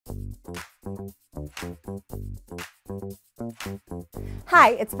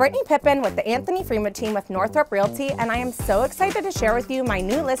Hi, it's Brittany Pippin with the Anthony Freeman team with Northrop Realty, and I am so excited to share with you my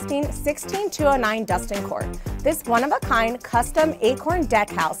new listing, 16209 Dustin Court. This one-of-a-kind custom acorn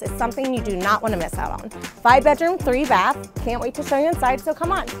deck house is something you do not want to miss out on. 5-bedroom, 3-bath. Can't wait to show you inside, so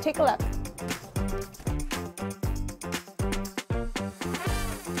come on, take a look.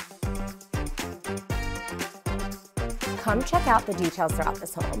 Come check out the details throughout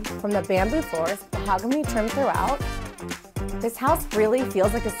this home. From the bamboo floors, mahogany trim throughout, this house really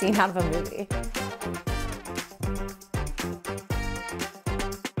feels like a scene out of a movie.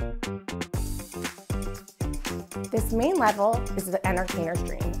 This main level is the entertainer's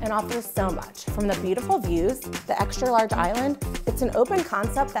dream and offers so much. From the beautiful views, the extra large island, it's an open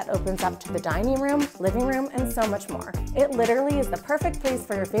concept that opens up to the dining room, living room, and so much more. It literally is the perfect place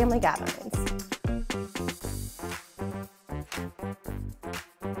for your family gatherings.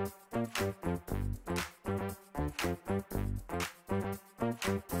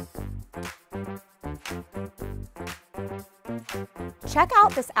 Check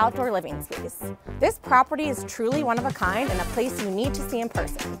out this outdoor living space. This property is truly one of a kind and a place you need to see in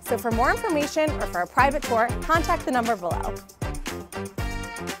person. So for more information or for a private tour, contact the number below.